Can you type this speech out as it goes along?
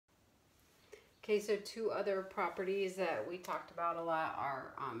Okay, so two other properties that we talked about a lot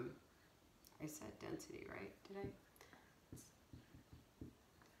are, I said density, right? Did I?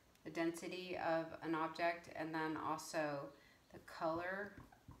 The density of an object, and then also the color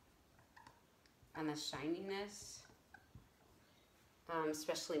and the shininess,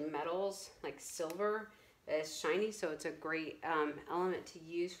 especially metals like silver is shiny, so it's a great element to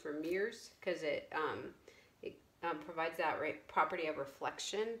use for mirrors because it provides that property of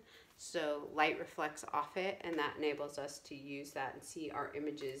reflection. So light reflects off it, and that enables us to use that and see our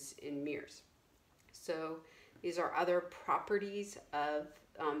images in mirrors. So these are other properties of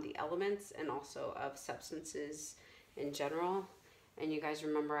the elements and also of substances in general. And you guys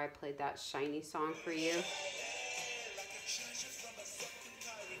remember I played that shiny song for you?